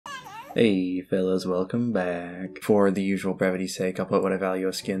Hey fellas, welcome back. For the usual brevity's sake, I'll put what I value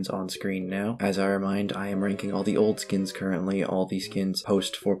of skins on screen now. As I remind, I am ranking all the old skins currently. All the skins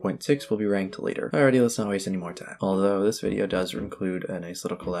post 4.6 will be ranked later. Alrighty, let's not waste any more time. Although this video does include a nice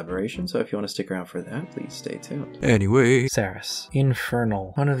little collaboration, so if you want to stick around for that, please stay tuned. Anyway, Seris.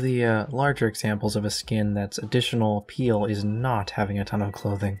 Infernal. One of the larger examples of a skin that's additional appeal is not having a ton of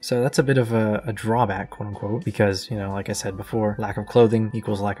clothing. So that's a bit of a drawback, quote unquote, because, you know, like I said before, lack of clothing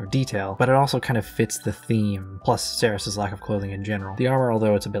equals lack of detail. But it also kind of fits the theme, plus Seris' lack of clothing in general. The armor,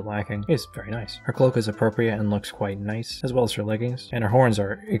 although it's a bit lacking, is very nice. Her cloak is appropriate and looks quite nice, as well as her leggings, and her horns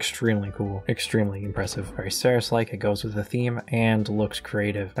are extremely cool, extremely impressive. Very Seris-like, it goes with the theme, and looks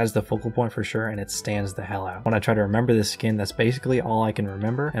creative. That's the focal point for sure, and it stands the hell out. When I try to remember this skin, that's basically all I can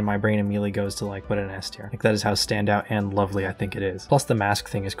remember, and my brain immediately goes to like, put an S tier. Like, that is how standout and lovely I think it is. Plus the mask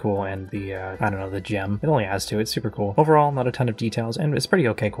thing is cool, and the, I don't know, the gem. It only adds to it, it's super cool. Overall, not a ton of details, and it's pretty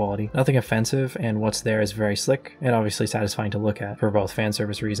okay quality. Nothing offensive, and what's there is very slick and obviously satisfying to look at for both fan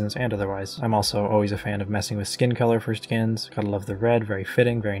service reasons and otherwise. I'm also always a fan of messing with skin color for skins. Gotta love the red, very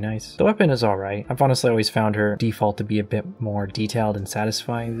fitting, very nice. The weapon is alright. I've honestly always found her default to be a bit more detailed and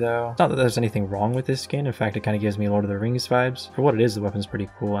satisfying though. Not that there's anything wrong with this skin, in fact it kind of gives me Lord of the Rings vibes. For what it is, the weapon's pretty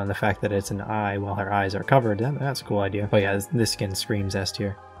cool, and the fact that it's an eye while her eyes are covered, that's a cool idea. But yeah, this skin screams S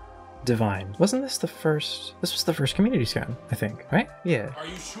tier. Divine. Wasn't this the first? This was the first community skin, I think, right? Yeah. Are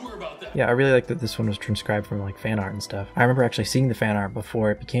you sure about that? Yeah, I really like that this one was transcribed from like fan art and stuff. I remember actually seeing the fan art before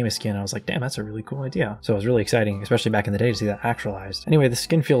it became a skin. I was like, damn, that's a really cool idea. So it was really exciting, especially back in the day, to see that actualized. Anyway, the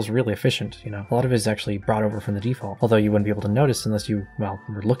skin feels really efficient, you know. A lot of it is actually brought over from the default, although you wouldn't be able to notice unless you, well,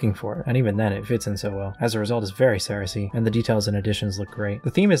 were looking for it. And even then, it fits in so well. As a result, it's very Seris-y, and the details and additions look great.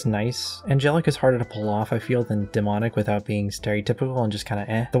 The theme is nice. Angelic is harder to pull off, I feel, than demonic without being stereotypical and just kind of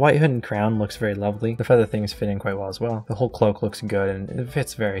eh. The white hood and crown looks very lovely. The feather things fit in quite well as well. The whole cloak looks good and it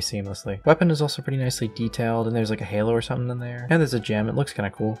fits very seamlessly. Weapon is also pretty nicely detailed, and there's like a halo or something in there. And there's a gem. It looks kind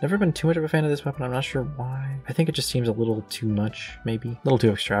of cool. Never been too much of a fan of this weapon. I'm not sure why. I think it just seems a little too much, maybe. A little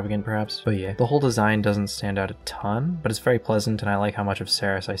too extravagant, perhaps. But yeah, the whole design doesn't stand out a ton, but it's very pleasant, and I like how much of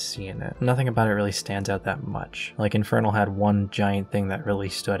Seris I see in it. Nothing about it really stands out that much. Like Infernal had one giant thing that really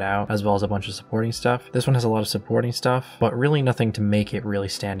stood out, as well as a bunch of supporting stuff. This one has a lot of supporting stuff, but really nothing to make it really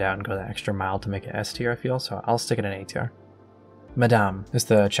stand out and go that extra mile to make it S tier, I feel, so I'll stick it in A tier. Madame is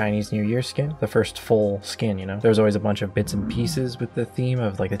the Chinese New Year skin, the first full skin, you know. There was always a bunch of bits and pieces with the theme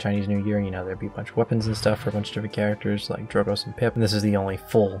of like the Chinese New Year, you know, there'd be a bunch of weapons and stuff for a bunch of different characters like Drogos and Pip, and this is the only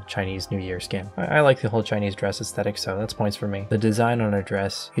full Chinese New Year skin. I like the whole Chinese dress aesthetic, so that's points for me. The design on her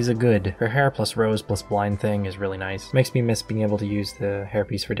dress is a good. Her hair plus rose plus blind thing is really nice. Makes me miss being able to use the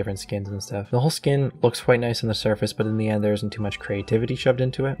hairpiece for different skins and stuff. The whole skin looks quite nice on the surface, but in the end there isn't too much creativity shoved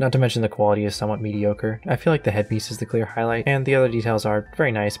into it. Not to mention the quality is somewhat mediocre. I feel like the headpiece is the clear highlight, and the other details are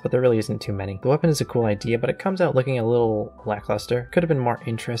very nice, but there really isn't too many. The weapon is a cool idea, but it comes out looking a little lackluster. Could have been more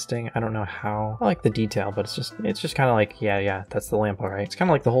interesting. I don't know how. I like the detail, but it's just kind of like, yeah, that's the lamp, alright. It's kind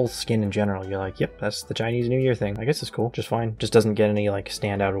of like the whole skin in general. You're like, yep, that's the Chinese New Year thing. I guess it's cool, just fine. Just doesn't get any like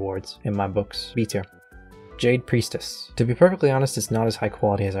standout awards in my books. B tier. Jade Priestess. To be perfectly honest, it's not as high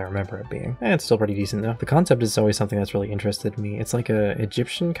quality as I remember it being. It's still pretty decent though. The concept is always something that's really interested me. It's like a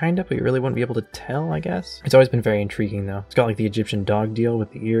Egyptian kind of, but you really wouldn't be able to tell, I guess. It's always been very intriguing though. It's got like the Egyptian dog deal with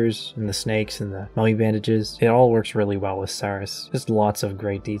the ears and the snakes and the mummy bandages. It all works really well with Seris. Just lots of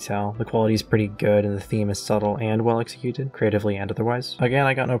great detail. The quality is pretty good and the theme is subtle and well executed, creatively and otherwise. Again,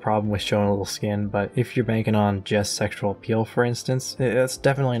 I got no problem with showing a little skin, but if you're banking on just sexual appeal, for instance, it's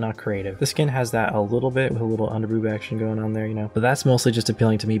definitely not creative. The skin has that a little bit with a little underboob action going on there, you know, but that's mostly just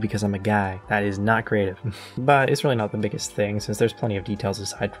appealing to me because I'm a guy. That is not creative. But it's really not the biggest thing since there's plenty of details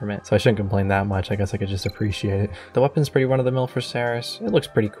aside from it, so I shouldn't complain that much. I guess I could just appreciate it. The weapon's pretty run-of-the-mill for Seris. It looks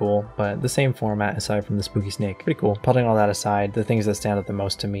pretty cool, but the same format aside from the spooky snake. Pretty cool. Putting all that aside, the things that stand out the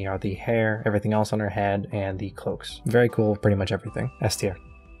most to me are the hair, everything else on her head, and the cloaks. Very cool, pretty much everything. S tier.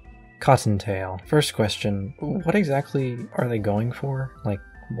 Cottontail. First question, what exactly are they going for? Like,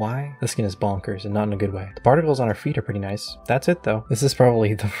 why? The skin is bonkers and not in a good way. The particles on her feet are pretty nice. That's it though. This is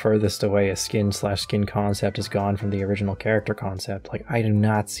probably the furthest away a skin/skin concept has gone from the original character concept. Like, I do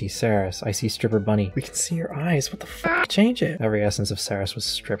not see Seris. I see Stripper Bunny. We can see her eyes. What the fuck? Change it. Every essence of Seris was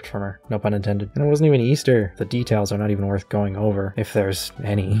stripped from her. No pun intended. And it wasn't even Easter. The details are not even worth going over, if there's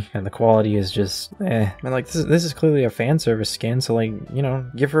any. And the quality is just eh. And like, this is clearly a fan service skin, so like, you know,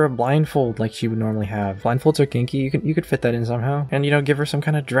 give her a blindfold like she would normally have. Blindfolds are kinky. You could fit that in somehow. And you know, give her some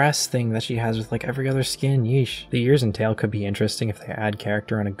kind of a dress thing that she has with like every other skin. Yeesh. The ears and tail could be interesting if they add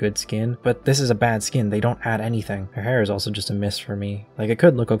character on a good skin, but this is a bad skin. They don't add anything. Her hair is also just a miss for me. Like, it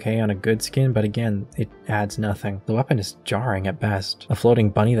could look okay on a good skin, but again, it adds nothing. The weapon is jarring at best. A floating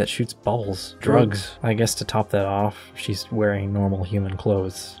bunny that shoots bubbles. Drugs. I guess to top that off, she's wearing normal human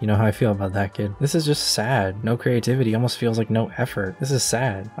clothes. You know how I feel about that, kid. This is just sad. No creativity. Almost feels like no effort. This is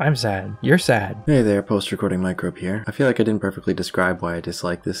sad. I'm sad. You're sad. Hey there, post-recording microbe here. I feel like I didn't perfectly describe why I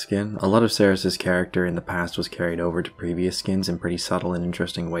dislike this skin. A lot of Seris's character in the past was carried over to previous skins in pretty subtle and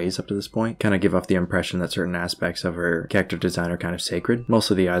interesting ways up to this point. Kind of give off the impression that certain aspects of her character design are kind of sacred.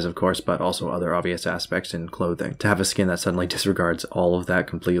 Mostly the eyes, of course, but also other obvious aspects in clothing. To have a skin that suddenly disregards all of that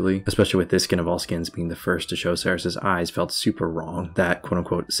completely, especially with this skin of all skins being the first to show Seris's eyes, felt super wrong. That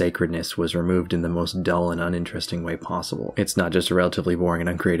quote-unquote sacredness was removed in the most dull and uninteresting way possible. It's not just a relatively boring and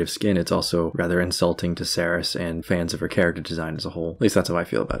uncreative skin, it's also rather insulting to Seris and fans of her character design as a whole. At least that's how I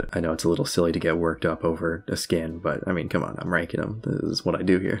feel about it. I know it's a little silly to get worked up over a skin, but I mean, come on, I'm ranking them. This is what I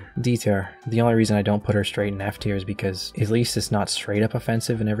do here. D tier. The only reason I don't put her straight in F tier is because at least it's not straight up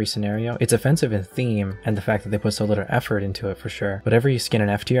offensive in every scenario. It's offensive in theme and the fact that they put so little effort into it for sure. But every skin in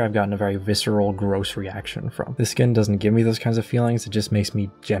F tier I've gotten a very visceral, gross reaction from. This skin doesn't give me those kinds of feelings, it just makes me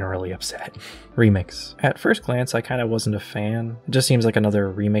generally upset. Remix. At first glance, I kind of wasn't a fan. It just seems like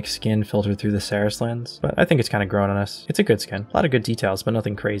another remix skin filtered through the Seris lens, but I think it's kind of grown on us. It's a good skin. A lot of good details, but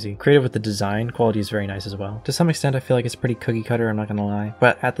nothing crazy. Creative with the design, quality is very nice as well. To some extent, I feel like it's pretty cookie cutter, I'm not gonna lie.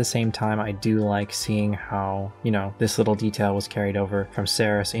 But at the same time, I do like seeing how, you know, this little detail was carried over from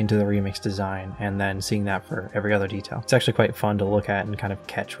Seris into the remix design, and then seeing that for every other detail. It's actually quite fun to look at and kind of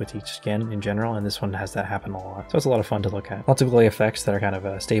catch with each skin in general, and this one has that happen a lot. So it's a lot of fun to look at. Lots of glowy effects that are kind of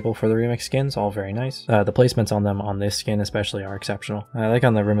a staple for the remix skins, all very nice. The placements on them on this skin especially are exceptional. I like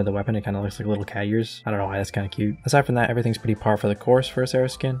on the rim of the weapon, it kind of looks like little cat ears. I don't know why, that's kind of cute. Aside from that, everything's pretty par for the course for a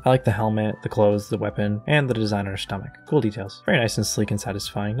Seris skin. I like the helmet, the clothes, the weapon, and the design on her stomach. Cool details. Very nice and sleek and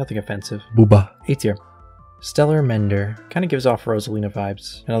satisfying, nothing offensive. Booba. A tier. Stellar Mender. Kind of gives off Rosalina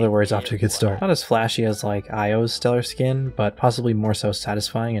vibes. In other words, off to a good start. Not as flashy as like Io's stellar skin, but possibly more so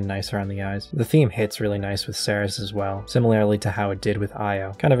satisfying and nicer on the eyes. The theme hits really nice with Seris as well, similarly to how it did with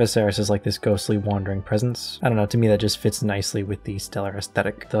Io. Kind of as Seris is like this ghostly wandering presence. I don't know, to me that just fits nicely with the stellar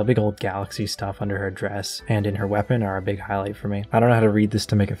aesthetic. The big old galaxy stuff under her dress and in her weapon are a big highlight for me. I don't know how to read this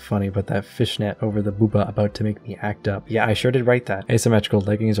to make it funny, but that fishnet over the booba about to make me act up. Yeah, I sure did write that. Asymmetrical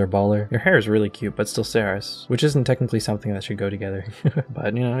leggings are baller. Your hair is really cute, but still Seris. Which isn't technically something that should go together,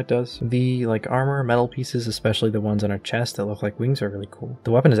 but you know, it does. The like armor, metal pieces, especially the ones on her chest that look like wings, are really cool.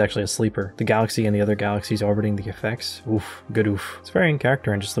 The weapon is actually a sleeper. The galaxy and the other galaxies orbiting the effects, oof, good oof. It's very in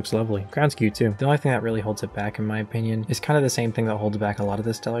character and just looks lovely. Crown's cute too. The only thing that really holds it back, in my opinion, is kind of the same thing that holds back a lot of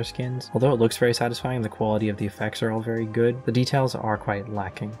the stellar skins. Although it looks very satisfying, the quality of the effects are all very good. The details are quite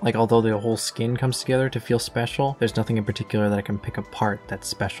lacking. Like, although the whole skin comes together to feel special, there's nothing in particular that I can pick apart that's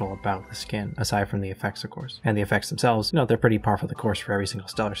special about the skin, aside from the effects, of course. And the effects themselves, you know, they're pretty par for the course for every single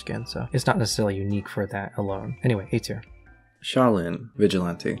stellar skin, so it's not necessarily unique for that alone. Anyway, A tier. Sha Lin,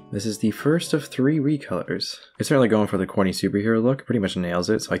 Vigilante. This is the first of 3 recolors. It's certainly going for the corny superhero look, pretty much nails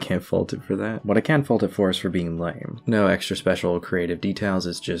it, so I can't fault it for that. What I can fault it for is for being lame. No extra special creative details,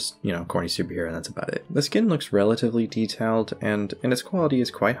 it's just, you know, corny superhero and that's about it. The skin looks relatively detailed, and its quality is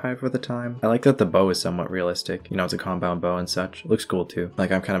quite high for the time. I like that the bow is somewhat realistic. You know, it's a compound bow and such. It looks cool too.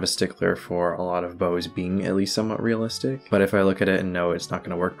 Like, I'm kind of a stickler for a lot of bows being at least somewhat realistic, but if I look at it and know it's not going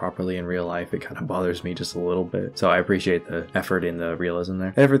to work properly in real life, it kind of bothers me just a little bit. So I appreciate the effort in the realism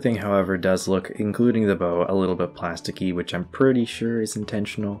there. Everything, however, does look, including the bow, a little bit plasticky, which I'm pretty sure is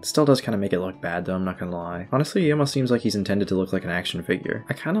intentional. It still does kind of make it look bad though, I'm not gonna lie. Honestly, he almost seems like he's intended to look like an action figure.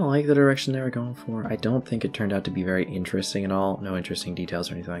 I kind of like the direction they were going for. I don't think it turned out to be very interesting at all. No interesting details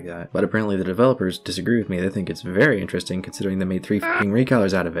or anything like that. But apparently the developers disagree with me. They think it's very interesting considering they made 3 fucking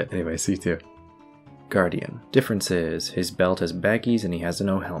recolors out of it. Anyway, C2. Guardian. Difference is, his belt has baggies and he has a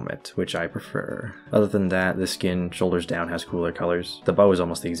no helmet, which I prefer. Other than that, the skin, shoulders down, has cooler colors. The bow is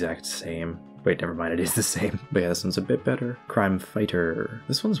almost the exact same. Wait, never mind, it is the same. But yeah, this one's a bit better. Crime Fighter.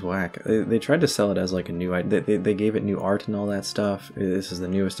 This one's whack. They tried to sell it as like a new... They gave it new art and all that stuff. This is the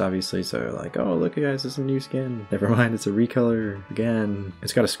newest, obviously, so they're like, oh, look guys, this is a new skin. Never mind, it's a recolor again.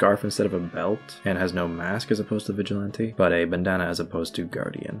 It's got a scarf instead of a belt, and has no mask as opposed to Vigilante, but a bandana as opposed to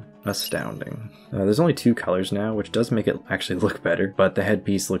Guardian. Astounding. There's only 2 colors now, which does make it actually look better, but the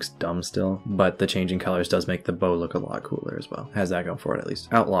headpiece looks dumb still. But the changing colors does make the bow look a lot cooler as well. Has that going for it, at least.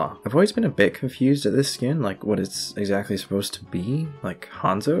 Outlaw. I've always been a bit bit confused at this skin, like what it's exactly supposed to be. Like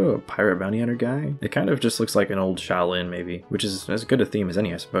Hanzo, a pirate bounty hunter guy? It kind of just looks like an old Sha Lin maybe, which is as good a theme as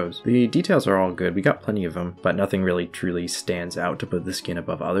any, I suppose. The details are all good, we got plenty of them, but nothing really truly stands out to put the skin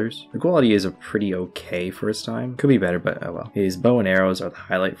above others. The quality is a pretty okay for its time. Could be better, but oh well. His bow and arrows are the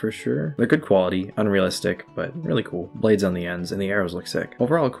highlight for sure. They're good quality, unrealistic, but really cool. Blades on the ends, and the arrows look sick.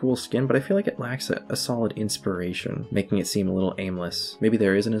 Overall, a cool skin, but I feel like it lacks a solid inspiration, making it seem a little aimless. Maybe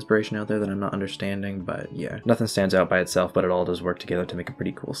there is an inspiration out there that I'm not understanding, but yeah. Nothing stands out by itself, but it all does work together to make a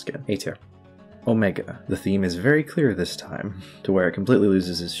pretty cool skin. A tier. Omega. The theme is very clear this time, to where it completely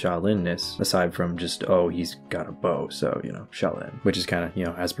loses his Sha Lin-ness, aside from just, oh, he's got a bow, so, you know, Sha Lin, which is kind of, you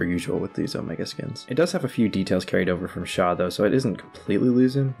know, as per usual with these Omega skins. It does have a few details carried over from Sha, though, so it isn't completely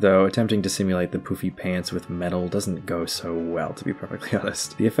losing, though attempting to simulate the poofy pants with metal doesn't go so well, to be perfectly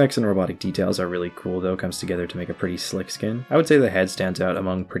honest. The effects and robotic details are really cool, though, comes together to make a pretty slick skin. I would say the head stands out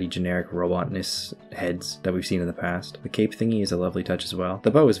among pretty generic robotness heads that we've seen in the past. The cape thingy is a lovely touch as well. The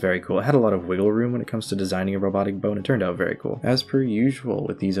bow is very cool. It had a lot of wiggle room when it comes to designing a robotic bow, and it turned out very cool. As per usual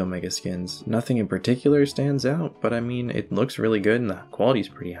with these Omega skins, nothing in particular stands out, but I mean, it looks really good and the quality's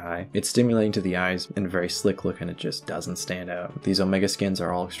pretty high. It's stimulating to the eyes and very slick look, and it just doesn't stand out. These Omega skins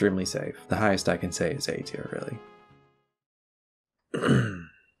are all extremely safe. The highest I can say is A tier, really.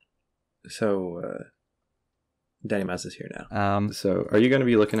 So, Daddymouse is here now. So are you going to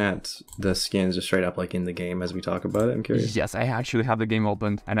be looking at the skins just straight up like in the game as we talk about it? I'm curious. Yes, I actually have the game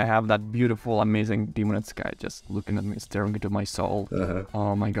opened, and I have that beautiful, amazing demonette Skye just looking at me, staring into my soul.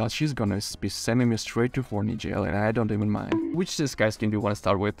 Oh my god, she's gonna be sending me straight to horny jail, and I don't even mind. Which Skye skin do you want to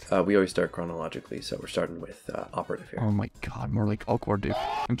start with? We always start chronologically, so we're starting with operative here. Oh my god, more like awkward diff.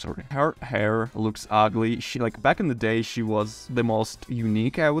 I'm sorry. Her hair looks ugly. She, like, back in the day, she was the most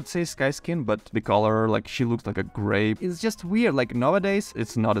unique, I would say, Skye skin, but the color, like, she looked like a gray. It's just weird. Like, nowadays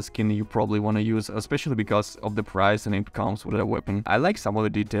it's not a skin you probably want to use, especially because of the price, and it comes with a weapon. I like some of the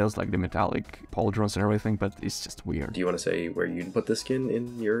details, like the metallic pauldrons and everything, but it's just weird. Do you want to say where you'd put the skin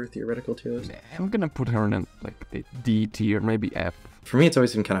in your theoretical tier list? I'm gonna put her in like the D tier, maybe F. For me, it's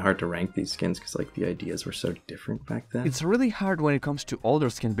always been kind of hard to rank these skins because, like, the ideas were so different back then. It's really hard when it comes to older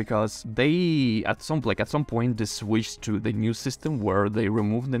skins because they, at some point, they switched to the new system where they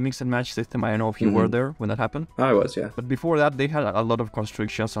removed the mix and match system. I don't know if you were there when that happened. I was, yeah. But before that, they had a lot of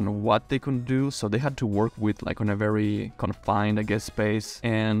constrictions on what they could do, so they had to work with, like, on a very confined, I guess, space,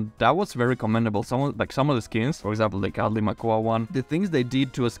 and that was very commendable. Some of the skins, for example, the Adley Makoa one, the things they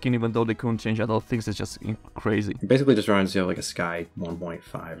did to a skin, even though they couldn't change other things, is just crazy. It basically just reminds you of like a Skye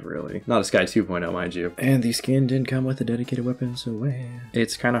 1.5, really. Not a Skye 2.0, mind you. And the skin didn't come with a dedicated weapon, so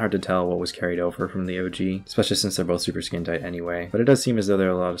it's kind of hard to tell what was carried over from the OG, especially since they're both super skin tight anyway. But it does seem as though there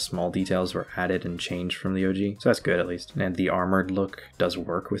are a lot of small details were added and changed from the OG, so that's good at least. And the armored look does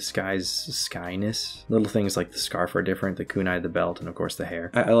work with Skye's Skyness. Little things like the scarf are different, the kunai, the belt, and of course the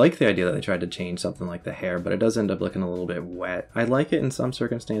hair. I like the idea that they tried to change something like the hair, but it does end up looking a little bit wet. I like it in some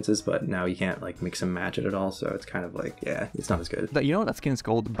circumstances, but now you can't like mix and match it at all, so it's kind of like, yeah, it's not as good. You know that skin is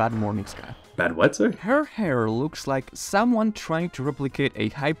called Bad Morning Skye. Bad what, sir? Her hair looks like someone trying to replicate a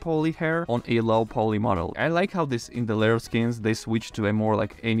high poly hair on a low poly model. I like how this in the layer skins they switch to a more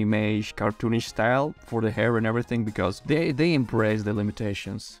like anime-ish, cartoonish style for the hair and everything because they embrace the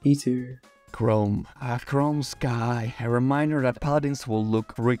limitations. E2. Chrome. Chrome Skye. A reminder that Paladins will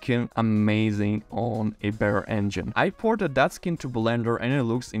look freaking amazing on a better engine. I ported that skin to Blender and it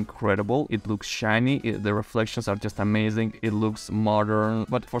looks incredible. It looks shiny. The reflections are just amazing. It looks modern.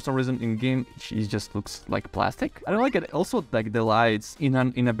 But for some reason in game, she just looks like plastic. I don't like it. Also, like the lights in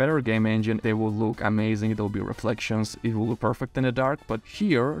a better game engine, they will look amazing. There will be reflections. It will look perfect in the dark. But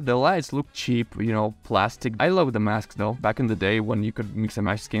here, the lights look cheap, you know, plastic. I love the masks though. Back in the day when you could mix and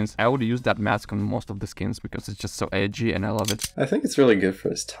match skins, I would use that mask on most of the skins because it's just so edgy and I love it. I think it's really good for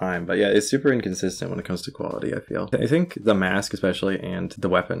its time, but yeah, it's super inconsistent when it comes to quality, I feel. I think the mask especially and the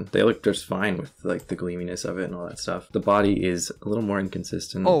weapon, they look just fine with like the gleaminess of it and all that stuff. The body is a little more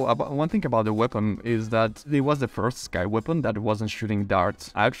inconsistent. Oh, one thing about the weapon is that it was the first Skye weapon that wasn't shooting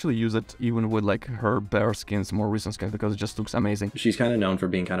darts. I actually use it even with like her bear skins, more recent skins, because it just looks amazing. She's kind of known for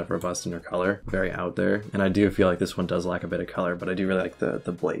being kind of robust in her color, very out there, and I do feel like this one does lack a bit of color, but I do really like the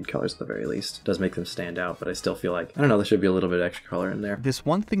blade colors at the very least. It does make them stand out, but I still feel like, I don't know, there should be a little bit extra color in there. There's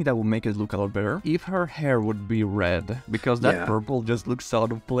one thing that would make it look a lot better, if her hair would be red, because that purple just looks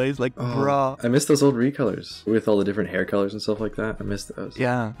out of place, like, bruh. I miss those old recolors with all the different hair colors and stuff like that. I miss those.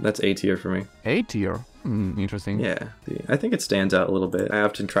 Yeah. That's A tier for me. A tier? Interesting. Yeah, I think it stands out a little bit. I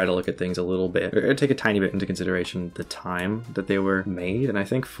often try to look at things a little bit, or take a tiny bit into consideration the time that they were made, and I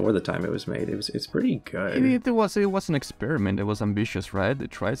think for the time it was made, it's pretty good. It was an experiment. It was ambitious, right? They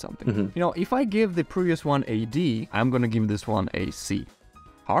tried something. You know, if I give the previous one a D, I'm gonna give this one a C.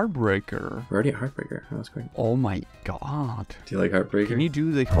 Heartbreaker. We're already at Heartbreaker. That was great. Oh my god. Do you like Heartbreaker? Can you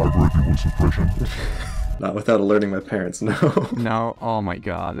do the Heartbreaker voice impression? Not without alerting my parents, no. No, oh my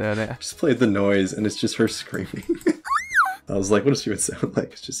god. Just played the noise and it's just her screaming. I was like, what does she would sound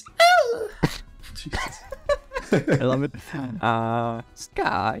like? It's just... Jesus. I love it.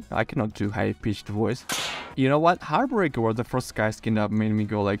 Skye. I cannot do high-pitched voice. You know what? Heartbreaker was the first Skye skin that made me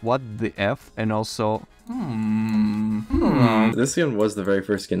go like, what the F? And also... This skin was the very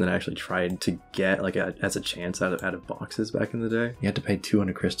first skin that I actually tried to get like as a chance out of boxes back in the day. You had to pay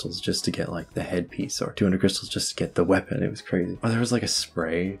 200 crystals just to get like the headpiece, or 200 crystals just to get the weapon. It was crazy. Oh, there was like a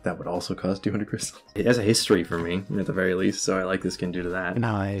spray that would also cost 200 crystals. It has a history for me at the very least, so I like this skin due to that.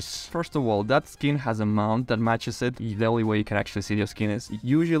 Nice. First of all, that skin has a mount that matches it. The only way you can actually see your skin is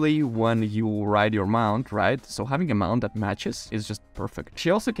usually when you ride your mount, right? So having a mount that matches is just perfect.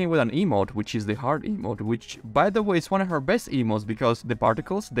 She also came with an emote, which is the heart emote, which by the way is one of her best emotes because the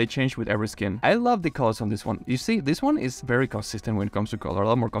particles, they change with every skin. I love the colors on this one. You see, this one is very consistent when it comes to color, a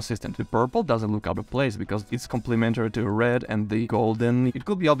lot more consistent. The purple doesn't look out of place because it's complementary to red and the golden. It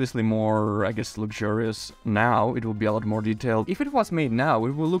could be obviously more, I guess, luxurious now. It will be a lot more detailed. If it was made now,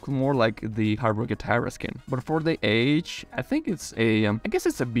 it will look more like the Heartbreaker Tyra skin. But for the age, I think it's a, I guess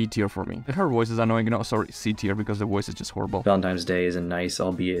it's a B tier for me. Her voice is annoying, no, sorry, C tier because the voice is just horrible. Valentine's Day is a nice,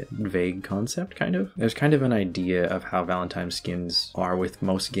 albeit vague concept, kind of. There's kind of an idea of how Valentine's skins are with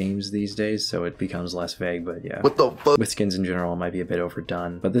most games these days, so it becomes less vague, but yeah. What the fuck? With skins in general, it might be a bit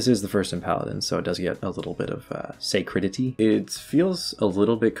overdone, but this is the first in Paladins, so it does get a little bit of sacredity. It feels a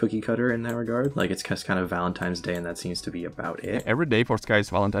little bit cookie cutter in that regard, like it's just kind of Valentine's Day and that seems to be about it. Every day for Skye is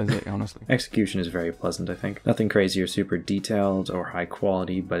Valentine's Day, honestly. Execution is very pleasant, I think. Nothing crazy or super detailed or high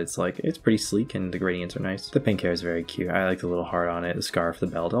quality, but it's like, it's pretty sleek and the gradients are nice. The pink hair is very cute. I like the little heart on it, the scarf, the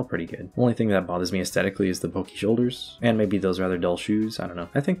belt, all pretty good. Only thing that bothers me aesthetically is the bulky shoulders, and maybe those rather dull shoes. I don't know.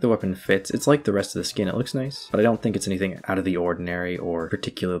 I think the weapon fits. It's like the rest of the skin. It looks nice, but I don't think it's anything out of the ordinary or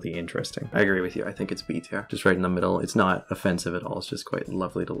particularly interesting. I agree with you. I think it's B tier. Just right in the middle. It's not offensive at all. It's just quite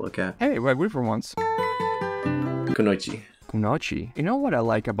lovely to look at. Hey, we're good for once. Kunoichi. Kunoichi. You know what I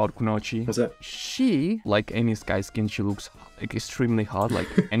like about Kunoichi? What's that? She, like any Skye skin, she looks like extremely hot, like,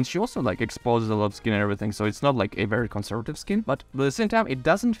 and she also like exposes a lot of skin and everything, so it's not like a very conservative skin, but at the same time it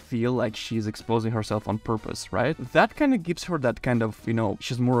doesn't feel like she's exposing herself on purpose, right? That kind of gives her that kind of, you know,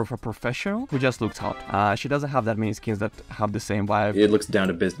 she's more of a professional who just looks hot. She doesn't have that many skins that have the same vibe. It looks down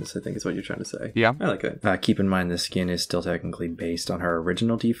to business, I think is what you're trying to say. Yeah, I like that. Keep in mind the skin is still technically based on her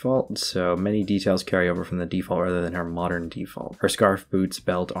original default, so many details carry over from the default rather than her modern default. Her scarf, boots,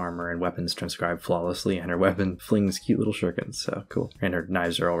 belt, armor, and weapons transcribe flawlessly, and her weapon flings cute little shurikens, so cool. And her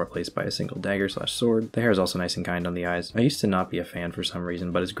knives are all replaced by a single dagger / sword. The hair is also nice and kind on the eyes. I used to not be a fan for some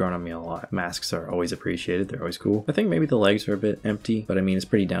reason, but it's grown on me a lot. Masks are always appreciated, they're always cool. I think maybe the legs are a bit empty, but I mean, it's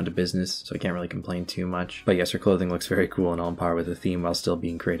pretty down to business, so I can't really complain too much. But yes, her clothing looks very cool and on par with the theme while still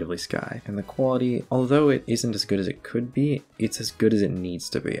being creatively Skye. And the quality, although it isn't as good as it could be, it's as good as it needs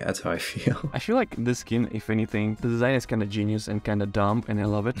to be. That's how I feel. I feel like this skin, if anything, the design is kind of genius and kind of dumb, and I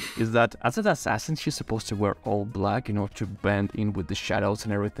love it, is that as an assassin, she's supposed to wear all black, you know, to blend in with the shadows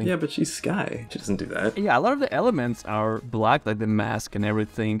and everything. Yeah, but she's Skye. She doesn't do that. Yeah, a lot of the elements are black, like the mask and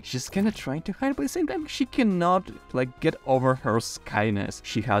everything. She's kind of trying to hide, but at the same time, she cannot, like, get over her Skyness.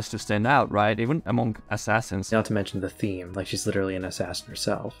 She has to stand out, right? Even among assassins. Not to mention the theme, like she's literally an assassin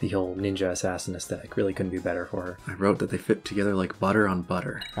herself. The whole ninja assassin aesthetic really couldn't be better for her. I wrote that they fit together like butter on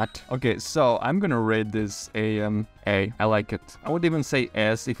butter. What? Okay, so I'm gonna rate this a A. I like it. I would even say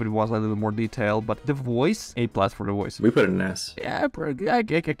S if it was a little more detailed, but the voice, A+ for the voice. We put an S. Yeah, I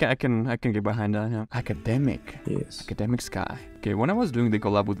can get behind that. Yeah. Academic. Yes. Academic Skye. Okay, when I was doing the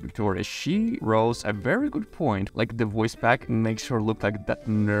collab with Victoria, she rose a very good point. Like, the voice pack makes her look like that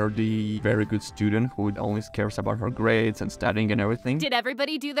nerdy, very good student who only cares about her grades and studying and everything. Did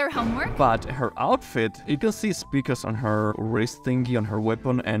everybody do their homework? But her outfit, you can see speakers on her wrist thingy, on her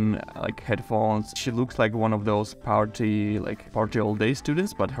weapon, and like headphones. She looks like one of those party all day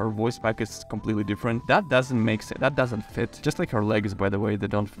students, but her voice pack is completely different. That doesn't make sense. That doesn't fit. Just like her legs, by the way, they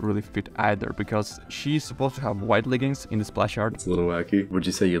don't really fit either, because she's supposed to have white leggings in the splash art. It's a little wacky. Would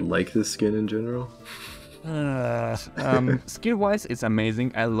you say you like this skin in general? Skin-wise, it's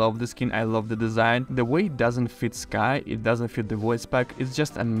amazing. I love the skin, I love the design. The way it doesn't fit Skye, it doesn't fit the voice pack, it's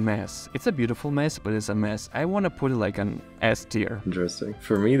just a mess. It's a beautiful mess, but it's a mess. I want to put it like an S tier. Interesting.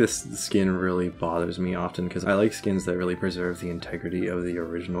 For me, this skin really bothers me often because I like skins that really preserve the integrity of the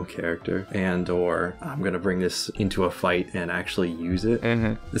original character, and or I'm gonna bring this into a fight and actually use it.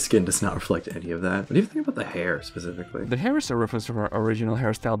 The skin does not reflect any of that. What do you think about the hair specifically? The hair is a reference to her original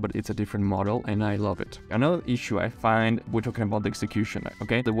hairstyle, but it's a different model, and I love it. Another issue I find, we're talking about the execution,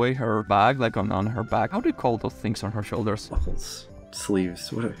 okay? The way her bag, like on her back, how do you call those things on her shoulders? Buckles.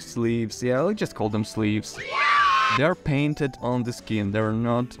 Sleeves. What are... Sleeves, yeah, I'll just call them sleeves. They're painted on the skin, they're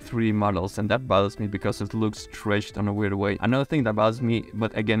not 3D models, and that bothers me because it looks stretched in a weird way. Another thing that bothers me,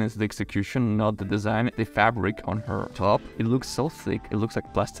 but again, is the execution, not the design. The fabric on her top, it looks so thick, it looks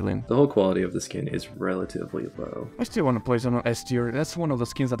like plastilin. The whole quality of the skin is relatively low. I still want to place it on S tier. That's one of the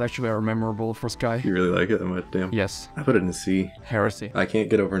skins that actually are memorable for Skye. You really like it that much? Damn. Yes. I put it in a C. Heresy. I can't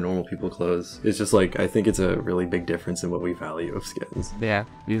get over normal people clothes. It's just like, I think it's a really big difference in what we value of skins. Yeah.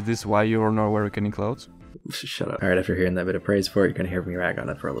 Is this why you're not wearing any clothes? Shut up. Alright, after hearing that bit of praise for it, you're gonna hear me rag on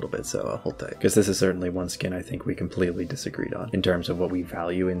it for a little bit, so hold tight. Because this is certainly one skin I think we completely disagreed on, in terms of what we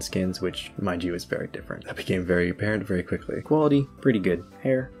value in skins, which, mind you, is very different. That became very apparent very quickly. Quality, pretty good.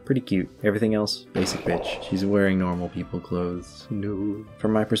 Hair, pretty cute. Everything else, basic bitch. She's wearing normal people clothes. No.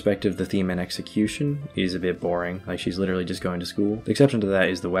 From my perspective, the theme and execution is a bit boring. Like, she's literally just going to school. The exception to that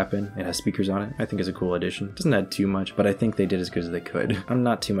is the weapon. It has speakers on it. I think is a cool addition. Doesn't add too much, but I think they did as good as they could. I'm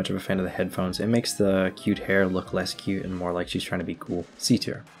not too much of a fan of the headphones. It makes the cute hair look less cute and more like she's trying to be cool. C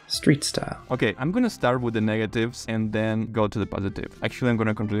tier. Street style. Okay, I'm gonna start with the negatives and then go to the positive. Actually, I'm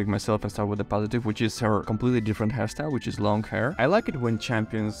gonna contradict myself and start with the positive, which is her completely different hairstyle, which is long hair. I like it when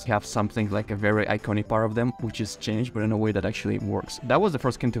champions have something like a very iconic part of them, which is changed, but in a way that actually works. That was the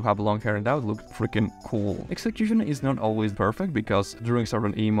first skin to have long hair, and that would look freaking cool. Execution is not always perfect, because during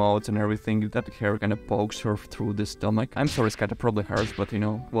certain emotes and everything, that hair kind of pokes her through the stomach. I'm sorry, Skye, that probably hurts, but you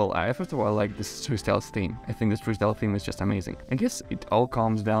know, well, first of all, I like this Street style theme. I think the Street style theme is just amazing. I guess it all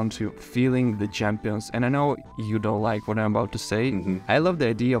comes down to feeling the champions, and I know you don't like what I'm about to say. I love the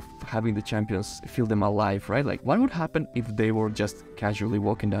idea of having the champions feel them alive, right? Like, what would happen if they were just casually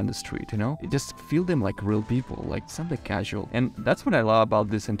walking down the street, you know? Just feel them like real people, like something casual. And that's what I love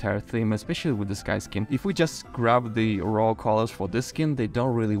about this entire theme, especially with the Skye skin. If we just grab the raw colors for this skin, they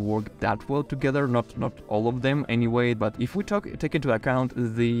don't really work that well together, not all of them anyway, but if we take into account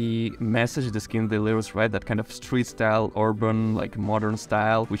the message the skin delivers, right? That kind of street style, urban, like modern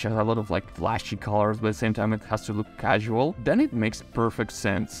style, which has a lot of like flashy colors, but at the same time it has to look casual, then it makes perfect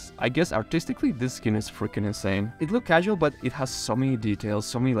sense. I guess artistically this skin is freaking insane. It looks casual, but it has so many details,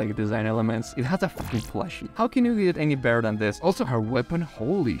 so many like design elements. It has a fucking flashy. How can you get any better than this? Also, her weapon,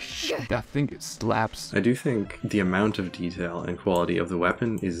 holy shit, that thing slaps. I do think the amount of detail and quality of the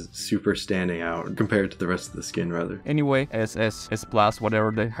weapon is super standing out compared to the rest of the skin, rather. Anyway, S plus,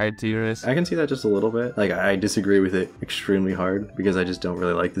 whatever the high tier is. I can see that just a little bit. Like, I disagree with it extremely hard because I just don't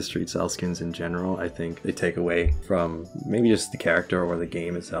really like the street style skins in general. I think they take away from maybe just the character or the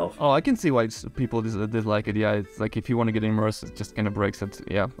game itself. Oh, I can see why people dislike it. Yeah, it's like if you want to get immersed, it just kind of breaks it.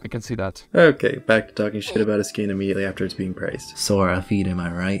 Yeah, I can see that. Okay, back to talking shit about a skin immediately after it's being praised. Sora feed, am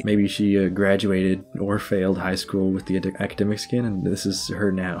I right? Maybe she graduated or failed high school with the academic skin, and this is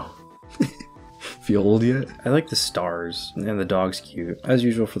her now. Feel old yet? I like the stars, and the dog's cute. As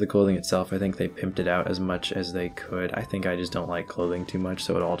usual for the clothing itself, I think they pimped it out as much as they could. I think I just don't like clothing too much,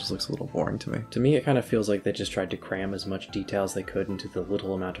 so it all just looks a little boring to me. To me, it kind of feels like they just tried to cram as much detail as they could into the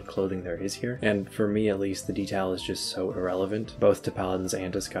little amount of clothing there is here. And for me, at least, the detail is just so irrelevant, both to Paladins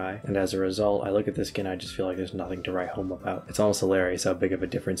and to Skye. And as a result, I look at this skin, I just feel like there's nothing to write home about. It's almost hilarious how big of a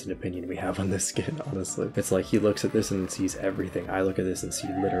difference in opinion we have on this skin, honestly. It's like he looks at this and sees everything. I look at this and see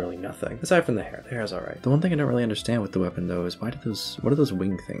literally nothing. Aside from the hair. The hair's alright. The one thing I don't really understand with the weapon though is what are those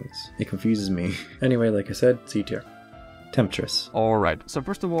wing things? It confuses me. Anyway, like I said, C tier. Temptress. Alright, so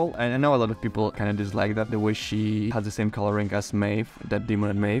first of all, I know a lot of people kind of dislike that, the way she has the same coloring as Maeve, that demon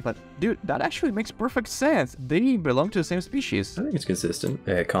and Maeve, but dude, that actually makes perfect sense. They belong to the same species. I think it's consistent.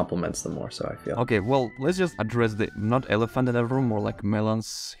 It complements them more, so I feel. Okay, well, let's just address the not elephant in the room, more like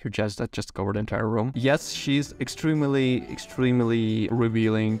melons who just covered the entire room. Yes, she's extremely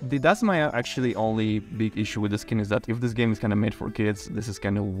revealing. That's my actually only big issue with the skin, is that if this game is kind of made for kids, this is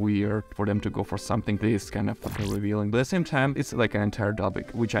kind of weird for them to go for something this kind of fucking revealing. But at the same same time, it's like an entire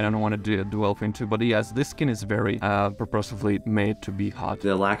topic, which I don't want to delve into. But yes, this skin is very purposefully made to be hot.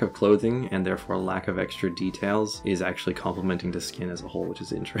 The lack of clothing and therefore lack of extra details is actually complementing the skin as a whole, which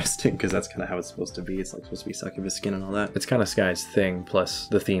is interesting because that's kind of how it's supposed to be. It's like supposed to be succubus skin and all that. It's kind of Skye's thing, plus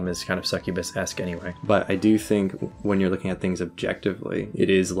the theme is kind of succubus-esque anyway. But I do think when you're looking at things objectively, it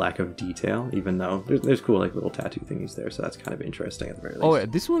is lack of detail, even though there's cool like little tattoo thingies there, so that's kind of interesting at the very least. Oh yeah,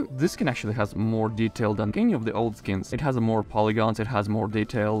 this skin actually has more detail than any of the old skins. It has more polygons, it has more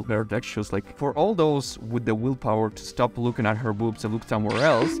detail, better textures. Like for all those with the willpower to stop looking at her boobs and look somewhere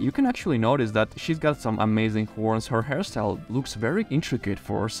else, you can actually notice that she's got some amazing horns. Her hairstyle looks very intricate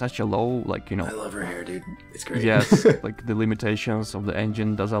for such a low, like, you know. I love her hair, dude. It's great. Yes, like the limitations of the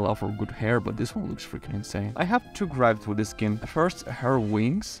engine does allow for good hair, but this one looks freaking insane. I have two gripes with this skin. First, her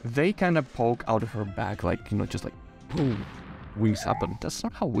wings, they kind of poke out of her back, like, you know, just like boom. Wings happen. That's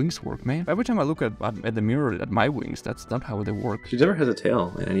not how wings work, man. Every time I look at the mirror at my wings, that's not how they work. She never has a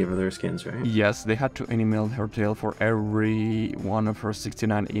tail in any of her skins, right? Yes, they had to animate her tail for every one of her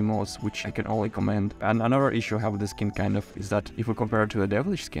 69 emotes, which I can only commend. And another issue I have with the skin kind of is that if we compare it to the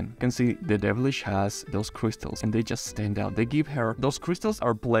Devilish skin, you can see the Devilish has those crystals and they just stand out. They give her, those crystals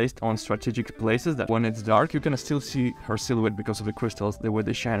are placed on strategic places that when it's dark, you can still see her silhouette because of the crystals, the way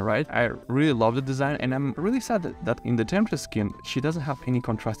they shine, right? I really love the design, and I'm really sad that in the Temptress skin, she doesn't have any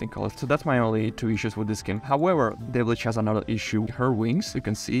contrasting colors, so that's my only two issues with this skin. However, Devilish has another issue. Her wings, you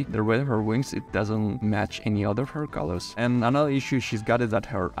can see the red of her wings, it doesn't match any other of her colors. And another issue she's got is that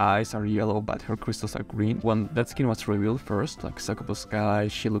her eyes are yellow, but her crystals are green. When that skin was revealed first, like Succubus Skye,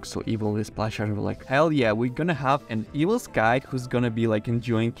 she looks so evil, this splash and we're like, hell yeah, we're gonna have an evil Skye who's gonna be like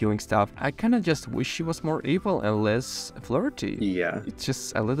enjoying killing stuff. I kinda just wish she was more evil and less flirty. Yeah. It's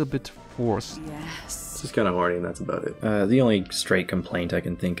just a little bit forced. Yes. It's just kind of horny and that's about it. The only straight complaint I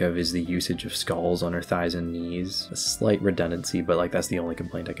can think of is the usage of skulls on her thighs and knees. A slight redundancy, but like that's the only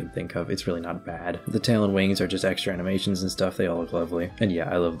complaint I can think of. It's really not bad. The tail and wings are just extra animations and stuff. They all look lovely. And yeah,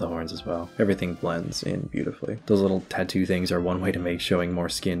 I love the horns as well. Everything blends in beautifully. Those little tattoo things are one way to make showing more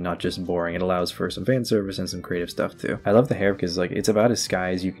skin not just boring. It allows for some fan service and some creative stuff too. I love the hair because like it's about as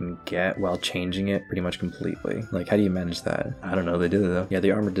Skye as you can get while changing it pretty much completely. Like how do you manage that? I don't know, they did it though. Yeah,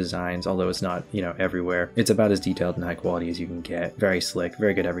 the armor designs, although it's not, you know, everywhere, it's about as detailed and high quality as you can get. Very slick,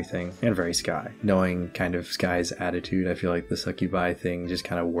 very good everything, and very Skye. Knowing kind of Skye's attitude, I feel like the succubi thing just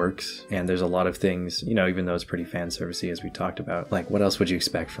kind of works, and there's a lot of things, you know, even though it's pretty fan servicey as we talked about, like what else would you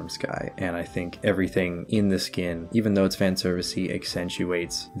expect from Skye? And I think everything in the skin, even though it's fan servicey,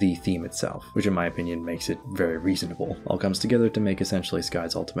 accentuates the theme itself, which in my opinion makes it very reasonable. All comes together to make essentially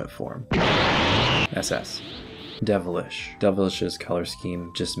Skye's ultimate form. SS. Devilish. Devilish's color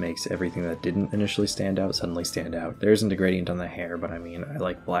scheme just makes everything that didn't initially stand out suddenly stand out. There isn't a gradient on the hair, but I mean, I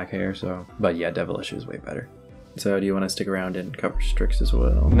like black hair, so... But yeah, Devilish is way better. So do you want to stick around and cover Strix as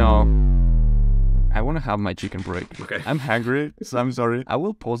well? No. I want to have my chicken break. Okay. I'm hungry, so I'm sorry. I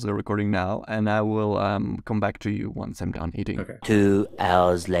will pause the recording now, and I will come back to you once I'm done eating. Okay. 2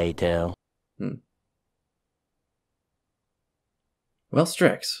 hours later. Well,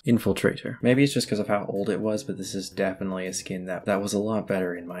 Strix, Infiltrator. Maybe it's just because of how old it was, but this is definitely a skin that was a lot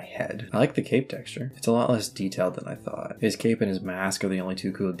better in my head. I like the cape texture. It's a lot less detailed than I thought. His cape and his mask are the only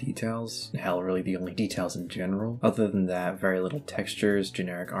two cool details. Hell, really the only details in general. Other than that, very little textures,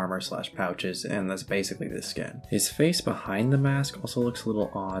 generic armor / pouches, and that's basically the skin. His face behind the mask also looks a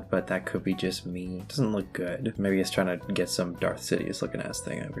little odd, but that could be just me. It doesn't look good. Maybe he's trying to get some Darth Sidious looking ass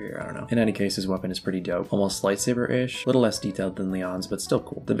thing over here, I don't know. In any case, his weapon is pretty dope. Almost lightsaber-ish, a little less detailed than Leon's, but still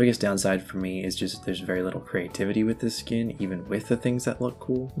cool. The biggest downside for me is just there's very little creativity with this skin, even with the things that look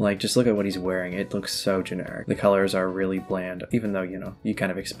cool. Like, just look at what he's wearing. It looks so generic. The colors are really bland, even though, you know, you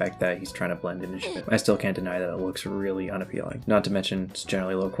kind of expect that he's trying to blend in and shit. I still can't deny that it looks really unappealing. Not to mention, it's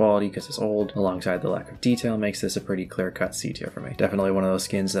generally low quality because it's old, alongside the lack of detail makes this a pretty clear-cut C tier for me. Definitely one of those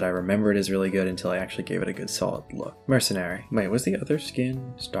skins that I remembered is really good until I actually gave it a good solid look. Mercenary. Wait, was the other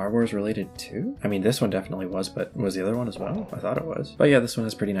skin Star Wars related too? I mean, this one definitely was, but was the other one as well? I thought it was. But yeah, this one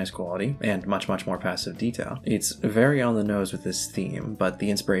has pretty nice quality and much more passive detail. It's very on the nose with this theme, but the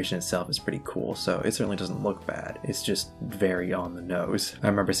inspiration itself is pretty cool, so it certainly doesn't look bad. It's just very on the nose. I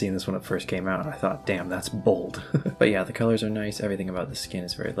remember seeing this when it first came out and I thought, damn, that's bold. But yeah, the colors are nice, everything about the skin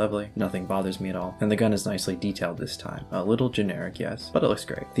is very lovely, nothing bothers me at all, and the gun is nicely detailed this time. A little generic, yes, but it looks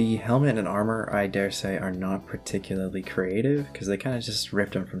great. The helmet and armor, I dare say, are not particularly creative, because they kind of just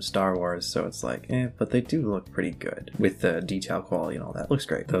ripped them from Star Wars, so it's like, but they do look pretty good with the detail quality quality and all that. Looks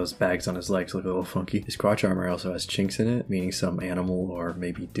great. Those bags on his legs look a little funky. His crotch armor also has chinks in it, meaning some animal or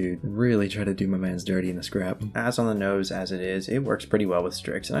maybe dude really try to do my man's dirty in the scrap. As on the nose as it is, it works pretty well with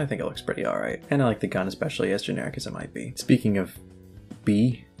Strix, and I think it looks pretty alright. And I like the gun, especially as generic as it might be. Speaking of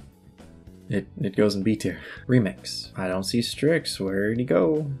B, it goes in B tier. Remix. I don't see Strix. Where'd he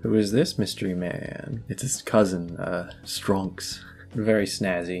go? Who is this mystery man? It's his cousin, Strunks. Very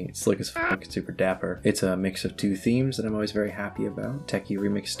snazzy. It's slick as fuck, super dapper. It's a mix of two themes that I'm always very happy about. Techie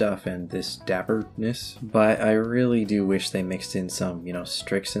remix stuff and this dapperness. But I really do wish they mixed in some, you know,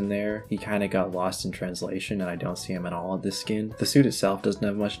 Strix in there. He kind of got lost in translation and I don't see him at all in this skin. The suit itself doesn't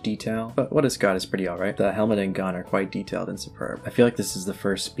have much detail, but what it's got is pretty alright. The helmet and gun are quite detailed and superb. I feel like this is the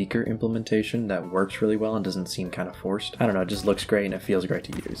first speaker implementation that works really well and doesn't seem kind of forced. I don't know, it just looks great and it feels great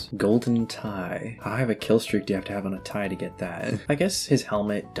to use. Golden tie. How high of a kill streak do you have to have on a tie to get that? I guess his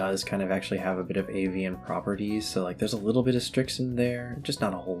helmet does kind of actually have a bit of avian properties, so like there's a little bit of Strix in there, just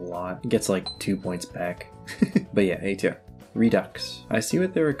not a whole lot. It gets like 2 points back. But yeah, A tier. Redux. I see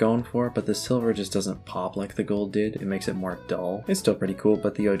what they were going for, but the silver just doesn't pop like the gold did. It makes it more dull. It's still pretty cool,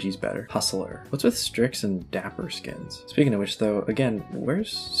 but the OG's better. Hustler. What's with Strix and Dapper skins? Speaking of which though, again,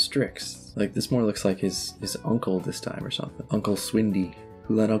 where's Strix? Like this more looks like his uncle this time or something. Uncle Swindy.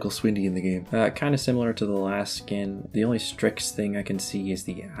 Who let Uncle Swindy in the game? Kind of similar to the last skin. The only Strix thing I can see is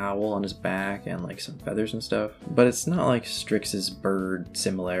the owl on his back and like some feathers and stuff. But it's not like Strix's bird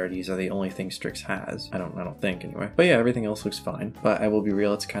similarities are the only thing Strix has. I don't think anyway. But yeah, everything else looks fine. But I will be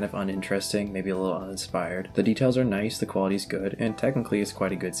real, it's kind of uninteresting, maybe a little uninspired. The details are nice, the quality's good, and technically it's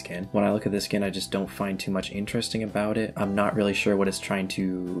quite a good skin. When I look at this skin, I just don't find too much interesting about it. I'm not really sure what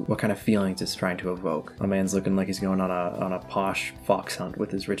kind of feelings it's trying to evoke. My man's looking like he's going on a posh fox hunt with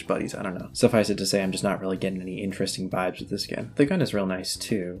his rich buddies. I don't know. Suffice it to say, I'm just not really getting any interesting vibes with this skin. The gun is real nice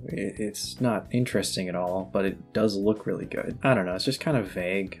too. It's not interesting at all, but it does look really good. I don't know. It's just kind of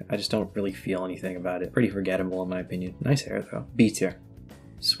vague. I just don't really feel anything about it. Pretty forgettable in my opinion. Nice hair though. B tier.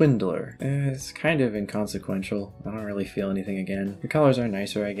 Swindler. It's kind of inconsequential. I don't really feel anything again. The colors are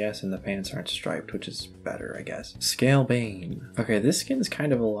nicer, I guess, and the pants aren't striped, which is better, I guess. Scale Bane. Okay, this skin's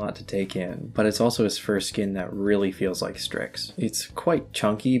kind of a lot to take in, but it's also his first skin that really feels like Strix. It's quite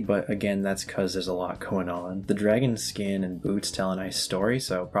chunky, but again, that's because there's a lot going on. The dragon skin and boots tell a nice story,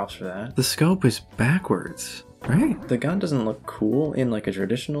 so props for that. The scope is backwards. Right. The gun doesn't look cool in like a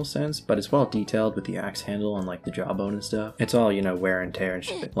traditional sense, but it's well detailed with the axe handle and like the jawbone and stuff. It's all, you know, wear and tear and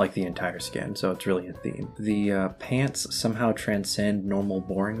shit, like the entire skin, so it's really a theme. The pants somehow transcend normal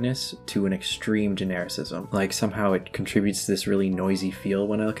boringness to an extreme genericism. Like somehow it contributes to this really noisy feel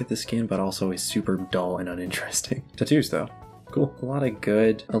when I look at the skin, but also is super dull and uninteresting. Tattoos though. Cool. A lot of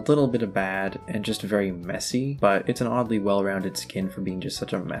good, a little bit of bad, and just very messy, but it's an oddly well-rounded skin for being just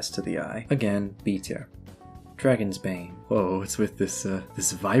such a mess to the eye. Again, B tier. Dragon's Bane. Whoa, it's with this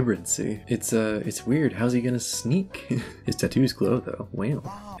this vibrancy. It's weird. How's he gonna sneak? His tattoos glow though.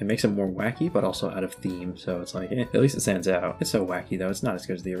 Wow. It makes him more wacky, but also out of theme, so it's like, at least it stands out. It's so wacky though, it's not as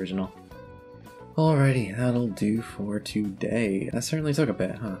good as the original. Alrighty, that'll do for today. That certainly took a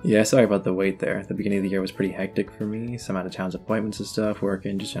bit, huh? Yeah, sorry about the wait there. The beginning of the year was pretty hectic for me. Some out of town's appointments and stuff, work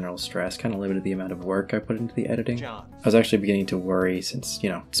and just general stress kind of limited the amount of work I put into the editing. I was actually beginning to worry since, you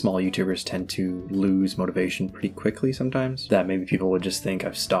know, small YouTubers tend to lose motivation pretty quickly sometimes. That maybe people would just think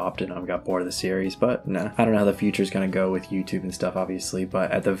I've stopped and I've got bored of the series, but nah. I don't know how the future's gonna go with YouTube and stuff, obviously, but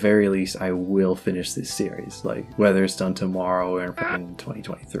at the very least, I will finish this series. Like, whether it's done tomorrow or in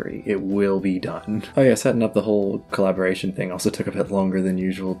 2023, it will be done. Oh yeah, setting up the whole collaboration thing also took a bit longer than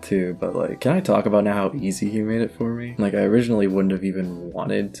usual too, but like, can I talk about now how easy he made it for me? Like, I originally wouldn't have even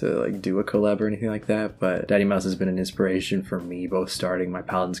wanted to like do a collab or anything like that, but Daddymouse has been an inspiration for me, both starting my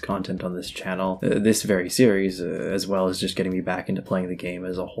Paladins content on this channel, this very series, as well as just getting me back into playing the game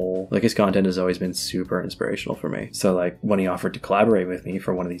as a whole. Like, his content has always been super inspirational for me. So like, when he offered to collaborate with me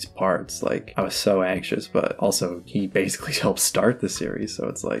for one of these parts, like, I was so anxious, but also he basically helped start the series, so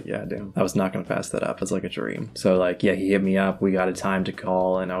it's like, yeah, damn, I was not gonna pass that up. It's like a dream. So like, yeah, he hit me up, we got a time to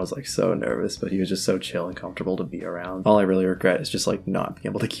call, and I was like so nervous, but he was just so chill and comfortable to be around. All I really regret is just like not being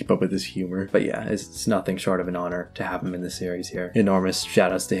able to keep up with his humor. But yeah, it's nothing short of an honor to have him in the series here. Enormous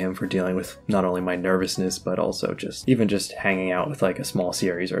shout outs to him for dealing with not only my nervousness, but also just even just hanging out with like a small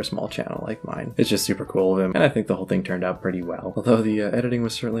series or a small channel like mine. It's just super cool of him, and I think the whole thing turned out pretty well. Although the editing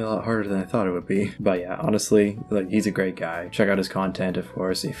was certainly a lot harder than I thought it would be. But yeah, honestly, like, he's a great guy. Check out his content, of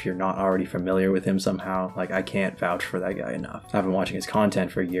course, if you're not already familiar familiar with him somehow. Like, I can't vouch for that guy enough. I've been watching his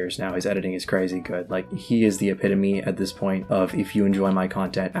content for years now. His editing is crazy good. Like, he is the epitome at this point of, if you enjoy my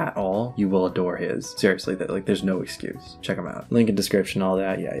content at all, you will adore his. Seriously, there's no excuse. Check him out. Link in description, all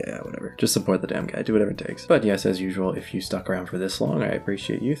that. Yeah, whatever. Just support the damn guy. Do whatever it takes. But yes, as usual, if you stuck around for this long, I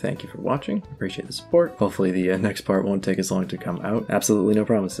appreciate you. Thank you for watching. Appreciate the support. Hopefully the next part won't take as long to come out. Absolutely no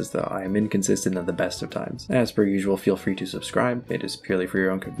promises though. I am inconsistent at the best of times. As per usual, feel free to subscribe. It is purely for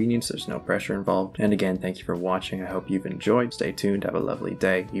your own convenience. There's no pressure involved. And again, thank you for watching. I hope you've enjoyed. Stay tuned. Have a lovely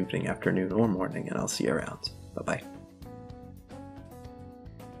day, evening, afternoon, or morning, and I'll see you around. Bye-bye.